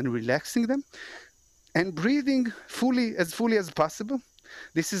tense and relaxing them, and breathing fully as possible.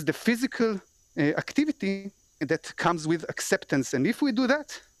 This is the physical activity that comes with acceptance. And if we do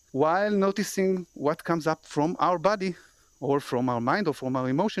that, while noticing what comes up from our body or from our mind or from our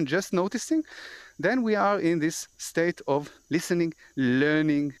emotion, just noticing, then we are in this state of listening,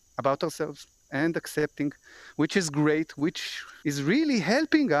 learning about ourselves and accepting, which is great, which is really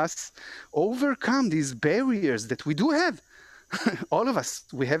helping us overcome these barriers that we do have. All of us,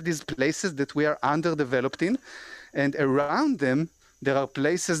 we have these places that we are underdeveloped in, and around them, there are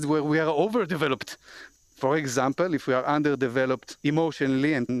places where we are overdeveloped. For example, if we are underdeveloped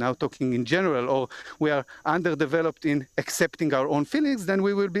emotionally, and now talking in general, or we are underdeveloped in accepting our own feelings, then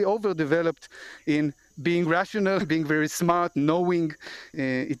we will be overdeveloped in being rational, being very smart, knowing.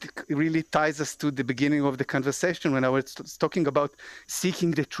 It really ties us to the beginning of the conversation when I was talking about seeking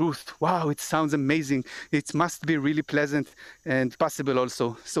the truth. Wow, it sounds amazing. It must be really pleasant and possible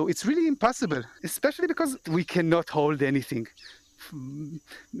also. So it's really impossible, especially because we cannot hold anything.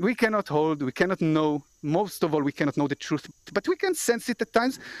 We cannot know, most of all, we cannot know the truth, but we can sense it at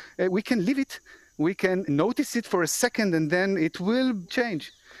times. We can live it. We can notice it for a second, and then it will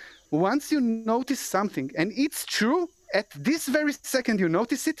change. Once you notice something, and it's true, at this very second you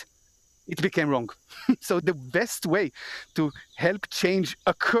notice it, it became wrong. So the best way to help change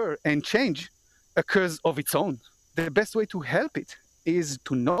occur, and change occurs of its own. The best way to help it is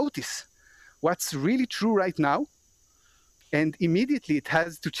to notice what's really true right now. And immediately it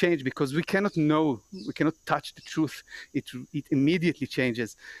has to change, because we cannot know, we cannot touch the truth. It immediately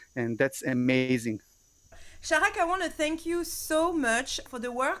changes, and that's amazing. Sharak, I want to thank you so much for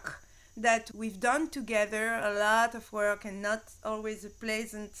the work that we've done together, a lot of work and not always a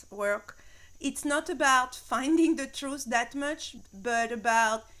pleasant work. It's not about finding the truth that much, but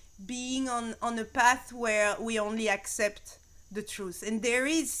about being on a path where we only accept the truth. And there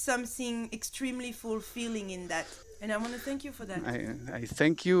is something extremely fulfilling in that. And I want to thank you for that. I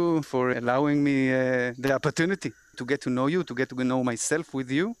thank you for allowing me the opportunity to get to know you, to get to know myself with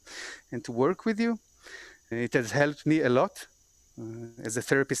you, and to work with you. It has helped me a lot. As a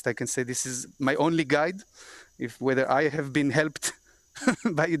therapist, I can say this is my only guide, if whether I have been helped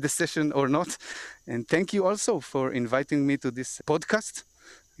by the session or not. And thank you also for inviting me to this podcast.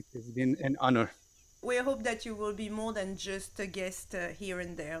 It has been an honor. We hope that you will be more than just a guest here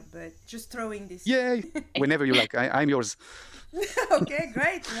and there, but just throwing this. Yeah, whenever you like. I'm yours. Okay,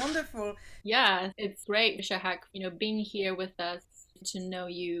 great, wonderful. Yeah, it's great, Shahak, being here with us, to know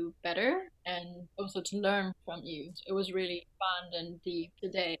you better and also to learn from you. It was really fun and deep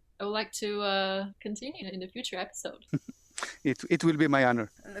today. I would like to continue in the future episode. It will be my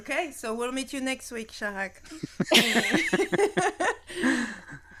honor. Okay, so we'll meet you next week, Shahak.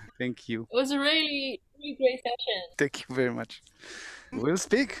 Thank you. It was a really, really great session. Thank you very much. We'll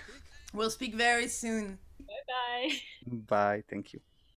speak. We'll speak very soon. Bye-bye. Bye. Thank you.